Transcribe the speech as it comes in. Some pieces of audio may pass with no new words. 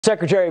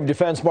Secretary of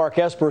Defense Mark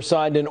Esper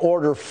signed an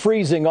order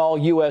freezing all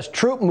U.S.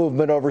 troop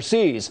movement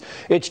overseas.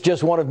 It's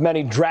just one of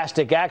many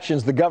drastic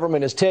actions the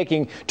government is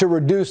taking to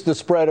reduce the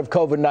spread of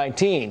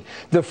COVID-19.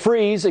 The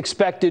freeze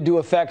expected to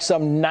affect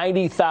some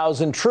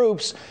 90,000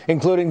 troops,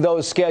 including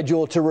those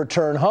scheduled to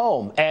return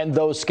home and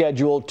those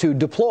scheduled to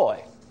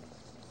deploy.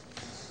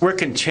 We're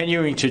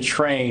continuing to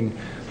train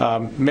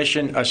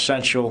mission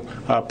essential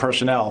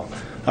personnel,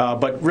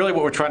 but really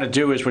what we're trying to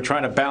do is we're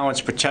trying to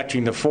balance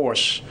protecting the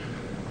force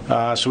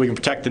so we can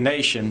protect the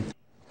nation.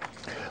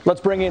 Let's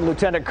bring in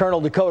Lieutenant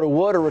Colonel Dakota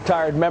Wood, a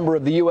retired member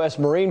of the U.S.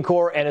 Marine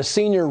Corps and a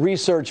senior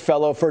research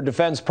fellow for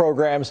defense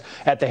programs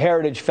at the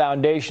Heritage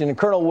Foundation. And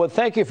Colonel Wood,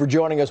 thank you for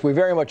joining us. We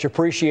very much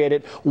appreciate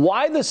it.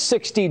 Why the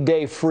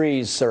 60-day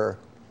freeze, sir?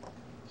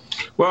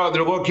 Well,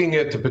 they're looking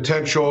at the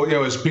potential,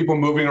 as people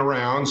moving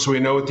around, so we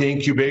know what the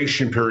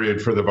incubation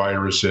period for the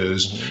virus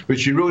is,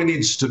 but you really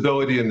need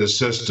stability in the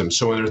system.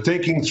 So when they're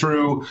thinking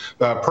through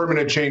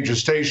permanent change of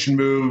station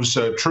moves,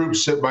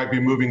 troops that might be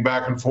moving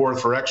back and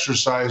forth for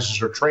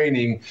exercises or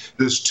training,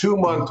 this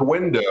 2-month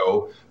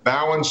window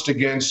balanced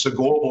against the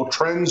global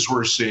trends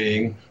we're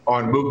seeing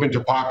on movement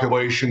of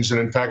populations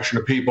and infection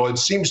of people, it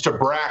seems to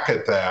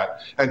bracket that.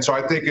 And so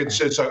I think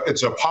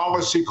it's a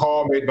policy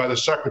call made by the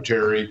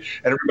Secretary,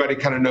 and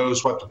everybody kind of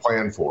knows what to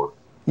plan for.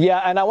 Yeah,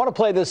 and I want to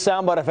play this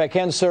soundbite, if I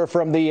can, sir,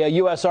 from the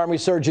U.S. Army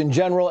Surgeon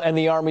General and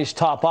the Army's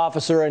top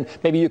officer, and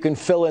maybe you can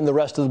fill in the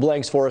rest of the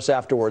blanks for us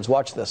afterwards.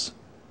 Watch this.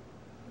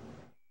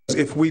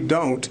 If we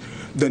don't,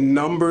 the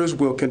numbers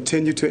will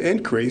continue to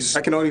increase.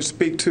 I can only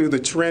speak to the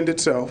trend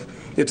itself.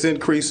 It's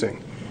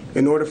increasing.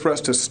 In order for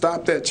us to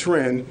stop that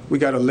trend, we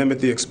got to limit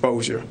the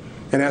exposure.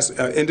 And that's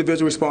an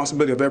individual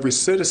responsibility of every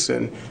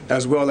citizen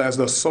as well as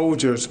the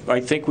soldiers.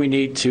 I think we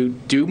need to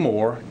do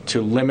more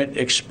to limit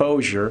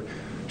exposure,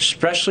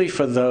 especially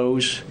for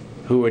those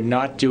who are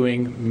not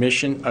doing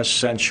mission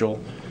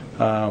essential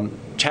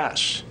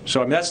tasks.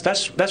 So I mean,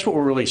 that's what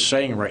we're really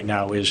saying right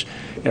now is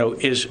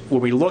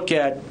when we look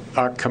at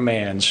our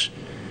commands,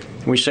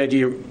 and we say,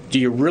 do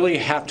you really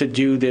have to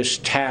do this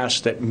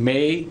task that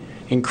may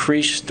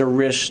increase the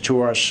risk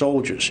to our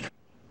soldiers?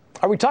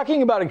 Are we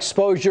talking about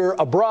exposure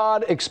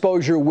abroad,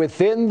 exposure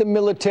within the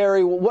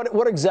military?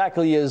 What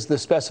exactly is the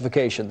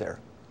specification there?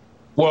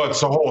 Well,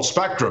 it's the whole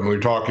spectrum we're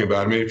talking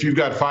about. I mean, if you've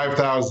got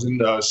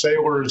 5,000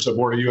 sailors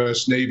aboard a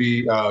U.S.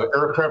 Navy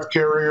aircraft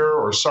carrier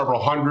or several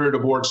hundred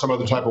aboard some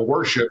other type of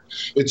warship,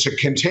 it's a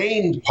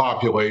contained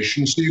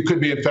population, so you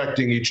could be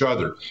infecting each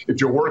other. If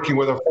you're working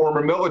with a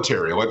former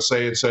military, let's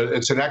say it's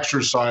an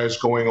exercise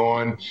going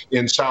on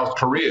in South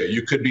Korea,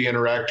 you could be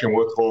interacting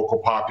with local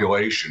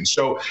populations.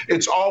 So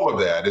it's all of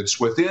that. It's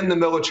within the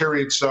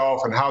military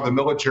itself and how the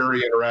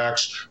military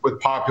interacts with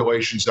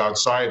populations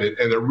outside it.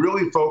 And they're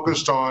really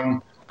focused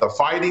on the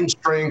fighting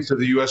strength of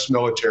the U.S.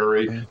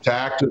 military to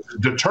act as a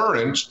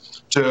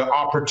deterrent to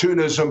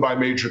opportunism by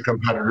major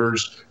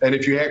competitors. And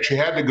if you actually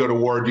had to go to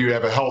war, do you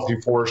have a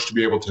healthy force to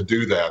be able to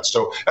do that?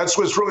 So that's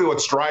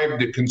what's driving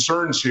the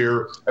concerns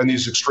here and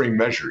these extreme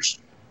measures.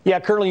 Yeah,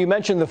 Colonel, you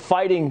mentioned the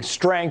fighting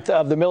strength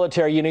of the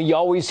military. You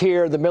always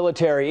hear the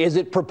military. Is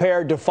it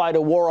prepared to fight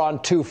a war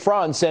on two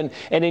fronts? And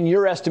in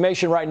your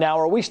estimation right now,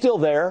 are we still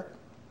there?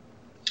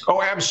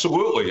 Oh,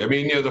 absolutely. I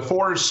mean, the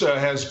force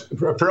has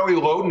fairly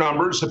low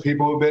numbers of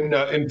people who've been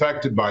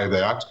infected by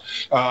that.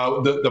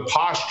 The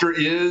posture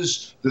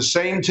is the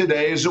same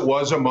today as it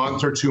was a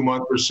month or 2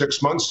 months or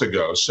 6 months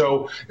ago.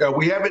 So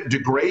we haven't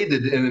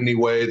degraded in any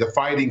way the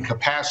fighting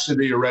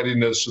capacity or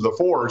readiness of the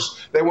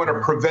force. They want to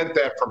prevent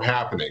that from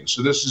happening.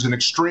 So this is an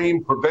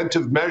extreme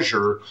preventive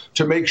measure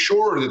to make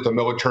sure that the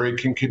military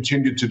can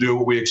continue to do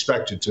what we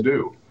expect it to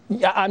do.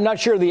 I'm not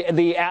sure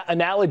the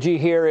analogy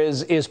here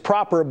is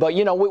proper, but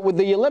with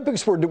the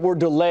Olympics were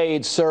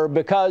delayed, sir,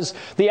 because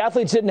the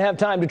athletes didn't have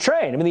time to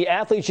train. I mean, the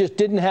athletes just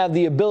didn't have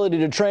the ability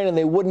to train, and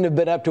they wouldn't have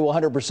been up to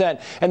 100%.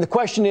 And the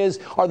question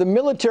is, are the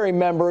military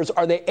members,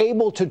 are they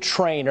able to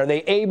train? Are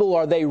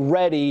they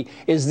ready?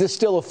 Is this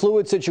still a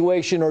fluid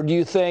situation, or do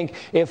you think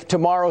if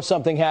tomorrow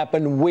something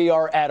happened, we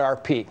are at our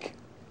peak?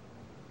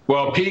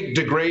 Well, peak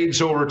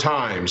degrades over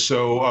time.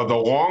 So the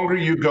longer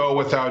you go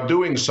without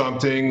doing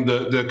something,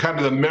 the kind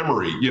of the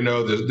memory,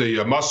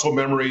 the muscle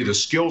memory, the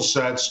skill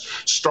sets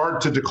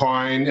start to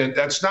decline. And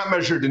that's not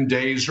measured in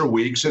days or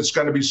weeks. It's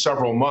going to be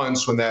several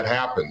months when that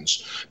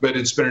happens. But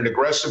it's been an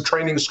aggressive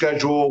training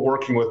schedule,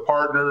 working with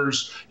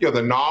partners.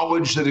 The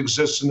knowledge that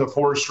exists in the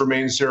force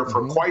remains there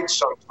for quite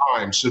some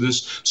time. So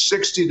this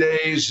 60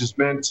 days is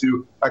meant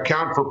to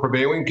account for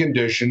prevailing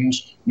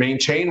conditions,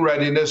 maintain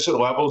readiness at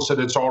levels that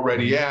it's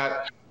already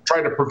at, try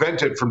to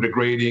prevent it from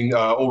degrading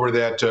over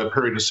that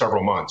period of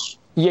several months.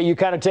 Yeah, you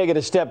kind of take it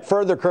a step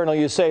further, Colonel.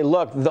 You say,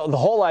 look, the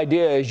whole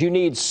idea is you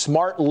need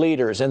smart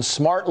leaders, and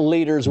smart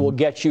leaders will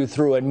get you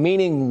through it.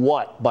 Meaning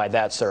what by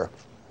that, sir?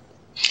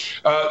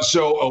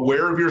 So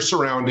aware of your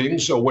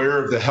surroundings,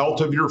 aware of the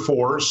health of your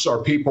force.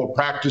 Are people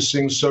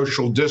practicing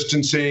social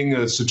distancing?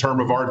 It's the term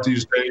of art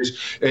these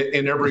days,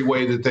 in every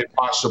way that they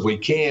possibly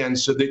can,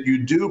 so that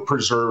you do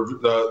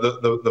preserve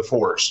the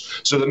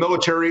force. So the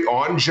military,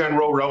 on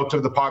general, relative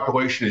to the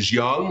population, is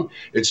young,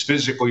 it's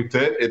physically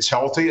fit, it's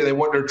healthy,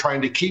 and they're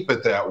trying to keep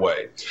it that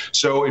way.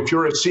 So if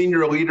you're a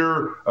senior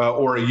leader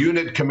or a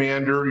unit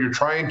commander, you're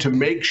trying to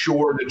make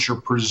sure that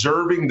you're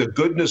preserving the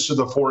goodness of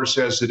the force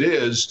as it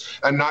is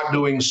and not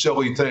doing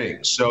silly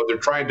things. So they're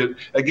trying to,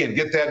 again,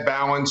 get that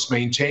balance,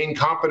 maintain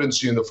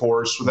competency in the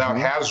force without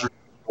hazard in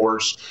the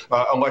force,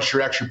 unless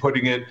you're actually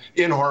putting it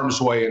in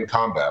harm's way in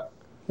combat.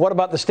 What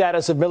about the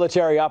status of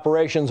military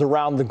operations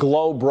around the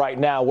globe right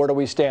now? Where do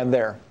we stand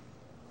there?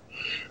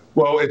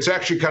 Well, it's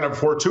actually kind of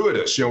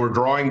fortuitous. We're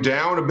drawing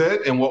down a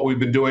bit in what we've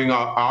been doing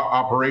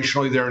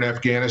operationally there in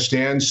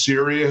Afghanistan.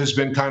 Syria has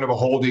been kind of a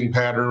holding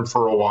pattern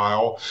for a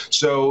while.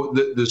 So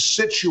the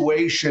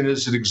situation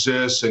as it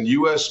exists and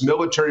U.S.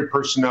 military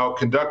personnel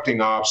conducting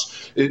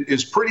ops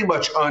is pretty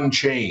much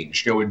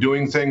unchanged. We're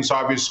doing things,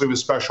 obviously, with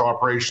special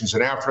operations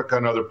in Africa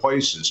and other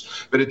places.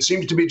 But it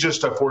seems to be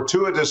just a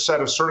fortuitous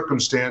set of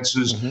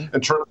circumstances in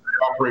terms of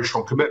the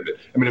operational commitment.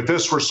 I mean, if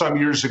this were some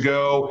years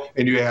ago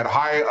and you had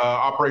high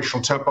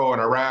operational tempo in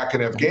Iraq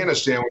and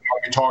Afghanistan, we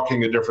might be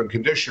talking a different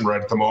condition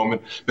right at the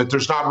moment, but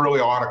there's not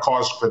really a lot of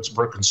cause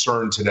for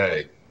concern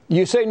today.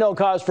 You say no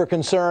cause for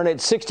concern.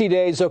 It's 60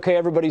 days. Okay,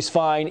 everybody's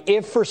fine.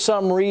 If for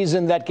some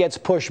reason that gets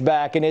pushed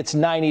back and it's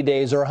 90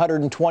 days or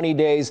 120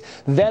 days,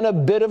 then a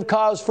bit of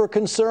cause for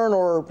concern,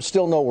 or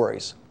still no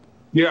worries?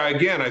 Yeah,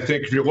 again, I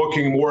think if you're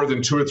looking more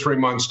than 2 or 3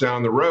 months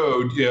down the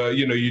road,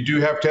 you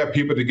do have to have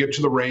people to get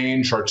to the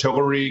range.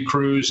 Artillery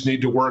crews need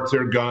to work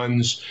their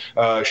guns.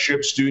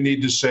 Ships do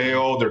need to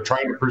sail. They're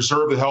trying to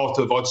preserve the health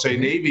of, let's say,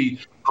 Navy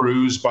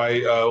crews by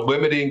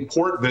limiting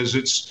port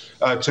visits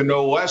to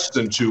no less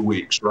than 2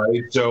 weeks,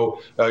 right?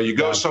 So you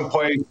go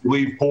someplace, you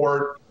leave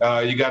port,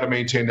 you got to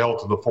maintain the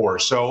health of the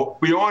force. So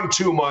beyond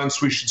 2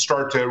 months, we should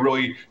start to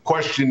really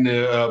question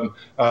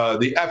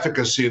the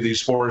efficacy of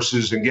these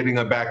forces and getting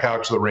them back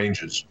out to the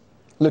ranges.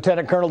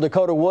 Lieutenant Colonel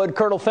Dakota Wood.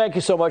 Colonel, thank you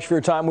so much for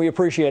your time. We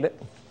appreciate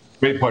it.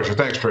 Great pleasure.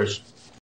 Thanks, Trace.